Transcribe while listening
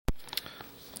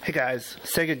Hey guys,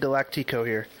 Sega Galactico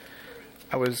here.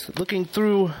 I was looking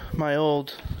through my I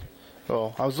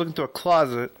was looking through a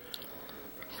closet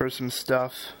for some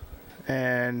stuff,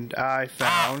 and I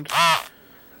found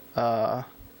a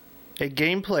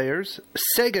Game Player's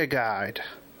Sega Guide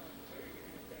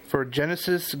for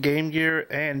Genesis, Game Gear,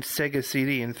 and Sega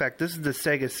CD. In fact, this is the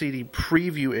Sega CD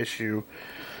preview issue.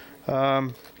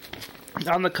 On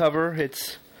the cover,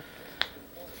 it's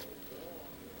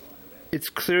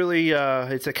clearly,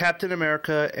 it's a Captain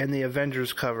America and the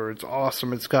Avengers cover. It's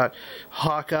awesome. It's got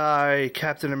Hawkeye,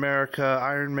 Captain America,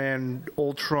 Iron Man,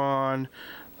 Ultron,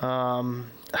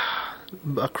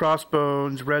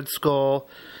 Crossbones, Red Skull.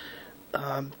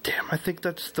 I think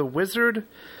that's the Wizard.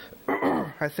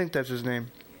 I think that's his name.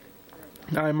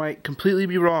 Now, I might completely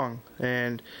be wrong,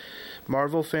 and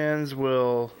Marvel fans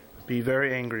will be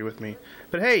very angry with me.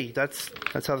 But hey, that's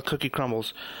how the cookie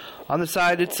crumbles. On the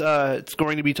side, it's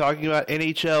going to be talking about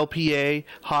NHLPA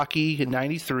hockey in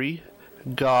 '93,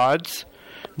 Gods,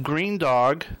 Green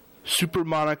Dog, Super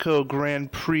Monaco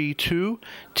Grand Prix 2,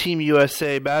 Team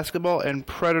USA basketball, and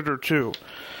Predator 2.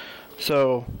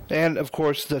 So, and of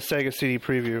course the Sega CD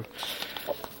preview,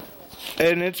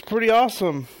 and it's pretty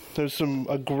awesome. There's some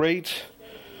great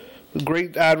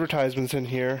advertisements in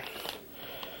here.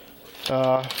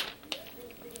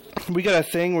 We got a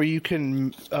thing where you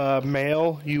can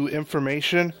mail you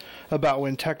information about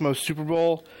when Tecmo Super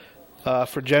Bowl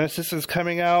for Genesis is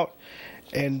coming out,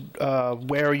 and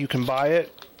where you can buy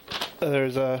it.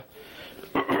 There's a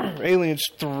Aliens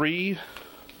 3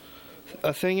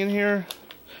 a thing in here.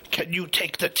 Can you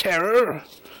take the terror?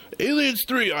 Aliens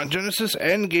 3 on Genesis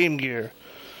and Game Gear.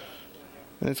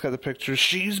 And it's got the picture.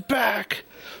 She's back.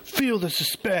 Feel the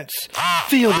suspense.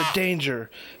 Feel the danger.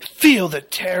 Feel the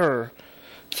terror.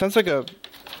 Sounds like a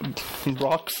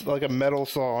like a metal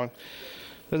song.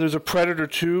 Then there's a Predator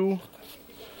 2.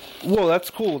 Whoa, that's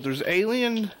cool. There's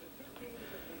Alien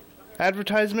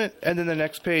advertisement, and then the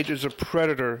next page is a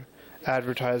Predator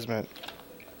advertisement.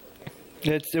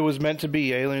 It was meant to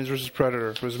be. Aliens vs. Predator.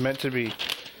 It was meant to be.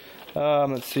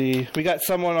 Let's see. We got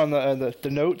someone on the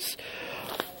notes.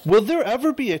 Will there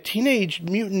ever be a Teenage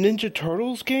Mutant Ninja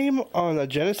Turtles game on a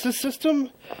Genesis system?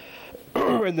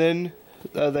 And then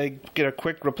they get a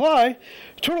quick reply.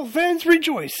 Turtle fans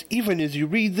rejoice. Even as you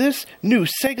read this, new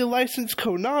Sega licensed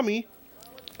Konami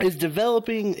is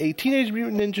developing a Teenage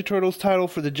Mutant Ninja Turtles title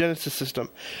for the Genesis system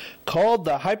called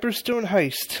the Hyperstone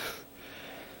Heist.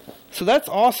 So that's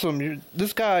awesome.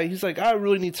 This guy, he's like, I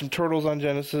really need some turtles on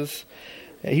Genesis.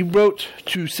 And he wrote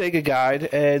to Sega Guide,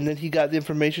 and then he got the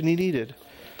information he needed.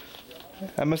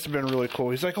 That must have been really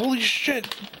cool. He's like, holy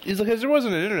shit. He's like, because there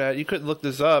wasn't an internet. You couldn't look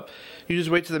this up. You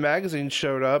just wait till the magazine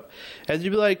showed up. And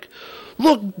you'd be like,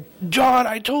 look, John,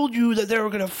 I told you that they were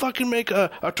going to fucking make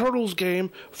a Turtles game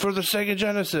for the Sega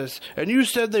Genesis. And you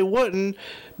said they wouldn't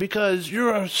because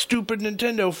you're a stupid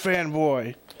Nintendo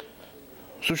fanboy.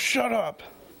 So shut up.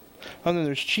 And then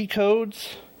there's cheat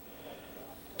codes.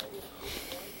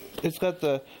 It's got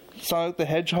the Sonic the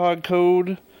Hedgehog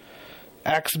code.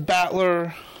 Axe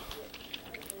Battler.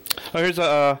 Oh, here's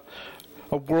a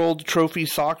World Trophy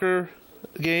Soccer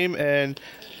game, and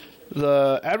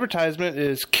the advertisement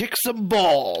is kick some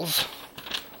balls.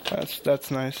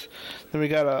 That's nice. Then we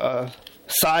got a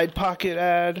side pocket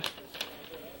ad.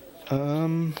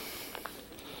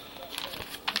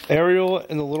 Ariel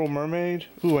and the Little Mermaid.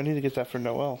 Ooh, I need to get that for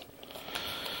Noel.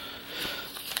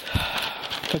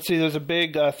 Let's see, there's a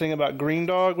big thing about Green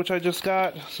Dog, which I just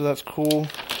got, so that's cool.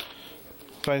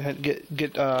 If I had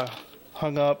get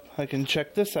hung up, I can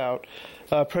check this out.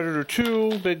 Predator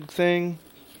 2, big thing,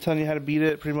 telling you how to beat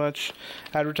it, pretty much.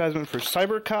 Advertisement for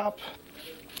CyberCop.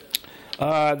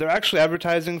 They're actually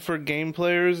advertising for Game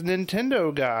Player's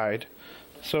Nintendo Guide.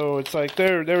 So it's like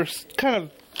they're kind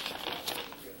of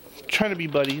trying to be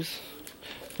buddies.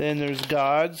 Then there's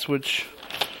Gods, which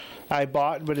I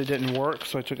bought, but it didn't work,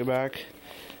 so I took it back.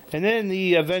 And then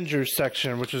the Avengers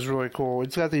section, which is really cool.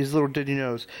 It's got these little did you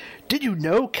knows. Did you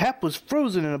know Cap was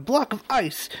frozen in a block of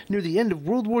ice near the end of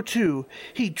World War II?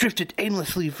 He drifted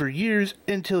aimlessly for years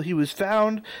until he was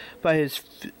found by his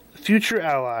future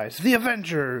allies, the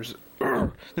Avengers.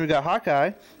 Then we got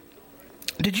Hawkeye.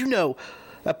 Did you know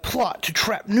a plot to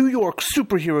trap New York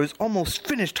superheroes almost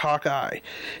finished Hawkeye?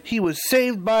 He was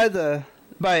saved by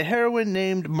a heroine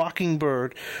named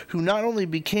Mockingbird, who not only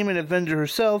became an Avenger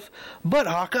herself, but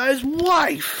Hawkeye's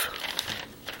wife.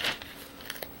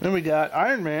 Then we got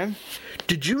Iron Man.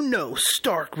 Did you know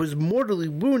Stark was mortally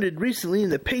wounded recently in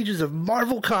the pages of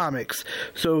Marvel Comics,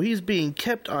 so he's being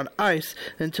kept on ice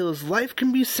until his life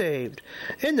can be saved.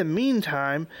 In the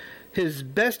meantime, His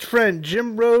best friend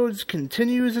Jim Rhodes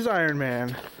continues as Iron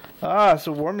Man. Ah,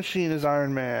 so War Machine is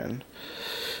Iron Man.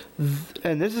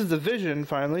 And this is the Vision,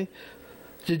 finally.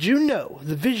 Did you know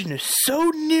the Vision is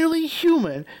so nearly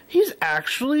human, he's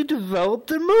actually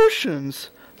developed emotions?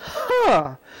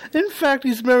 Huh. In fact,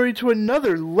 he's married to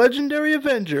another legendary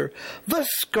Avenger, the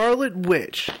Scarlet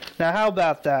Witch. Now, how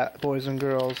about that, boys and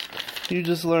girls? You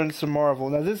just learned some Marvel.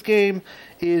 Now, this game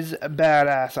is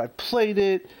badass. I played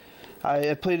it.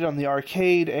 I played it on the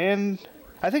arcade, and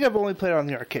I think I've only played it on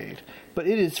the arcade. But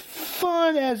it is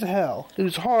fun as hell. It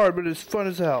is hard, but it's fun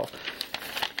as hell.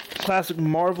 Classic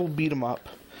Marvel beat 'em up.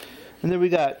 And then we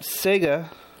got Sega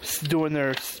doing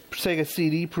their Sega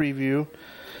CD preview.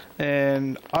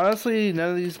 And honestly, none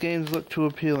of these games look too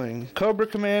appealing. Cobra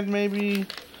Command, maybe.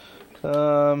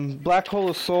 Black Hole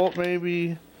Assault,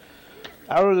 maybe.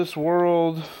 Out of This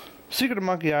World. Secret of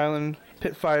Monkey Island.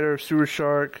 Pit Fighter. Sewer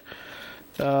Shark.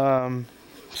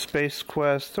 Space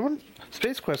Quest.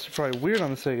 Space Quest is probably weird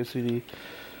on the Sega CD.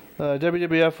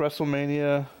 WWF,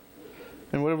 WrestleMania,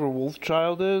 and whatever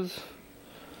Wolfchild is.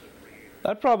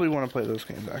 I'd probably want to play those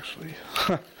games, actually.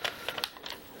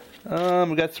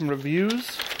 We got some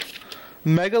reviews.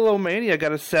 Megalomania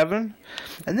got a 7.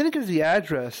 And then it gives the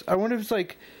address. I wonder if it's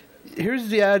like, here's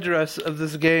the address of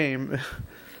this game.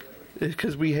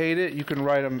 Because we hate it, you can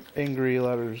write them angry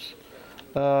letters.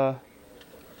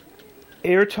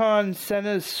 Ayrton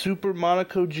Senna's Super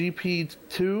Monaco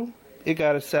GP2, it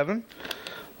got a 7.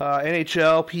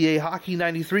 NHL PA Hockey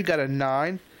 93 got a 9.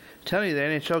 I'm telling you, the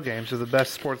NHL games are the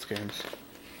best sports games.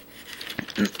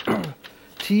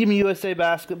 Team USA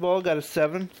Basketball got a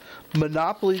 7.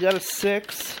 Monopoly got a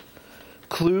 6.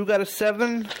 Clue got a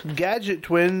 7. Gadget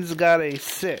Twins got a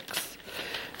 6.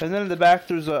 And then in the back,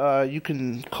 there's you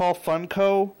can call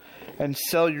Funko and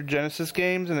sell your Genesis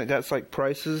games, and it got like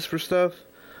prices for stuff.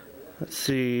 Let's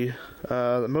see,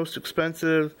 the most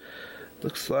expensive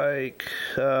looks like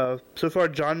so far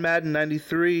John Madden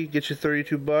 93 gets you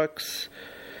 $32.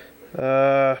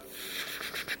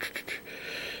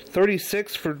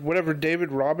 36 for whatever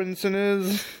David Robinson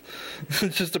is.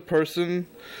 It's just a person.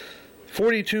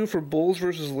 42 for Bulls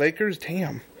versus Lakers.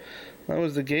 Damn, that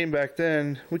was the game back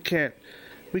then. We can't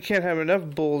have enough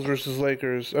Bulls versus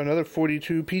Lakers. Another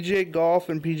 42. PGA Golf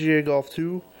and PGA Golf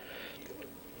 2.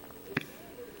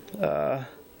 I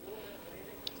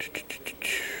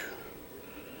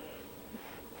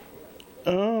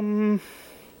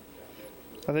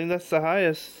think that's the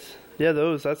highest. Yeah,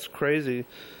 that's crazy.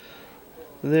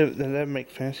 Did they make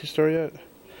Phantasy Star yet?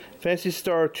 Phantasy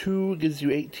Star 2 gives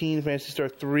you 18. Phantasy Star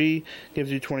 3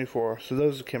 gives you 24. So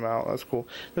those came out. That's cool.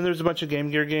 Then there's a bunch of Game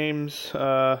Gear games.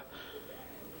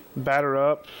 Batter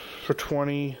Up for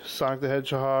 20. Sonic the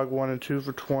Hedgehog 1 and 2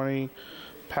 for 20.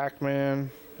 Pac-Man.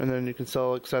 And then you can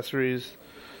sell accessories.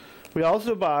 We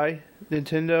also buy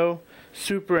Nintendo,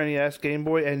 Super NES, Game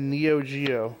Boy, and Neo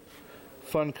Geo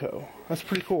Funko. That's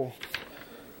pretty cool.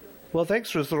 Well,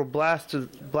 thanks for this little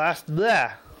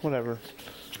whatever.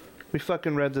 We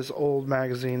fucking read this old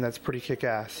magazine that's pretty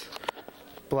kick-ass.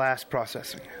 Blast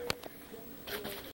Processing.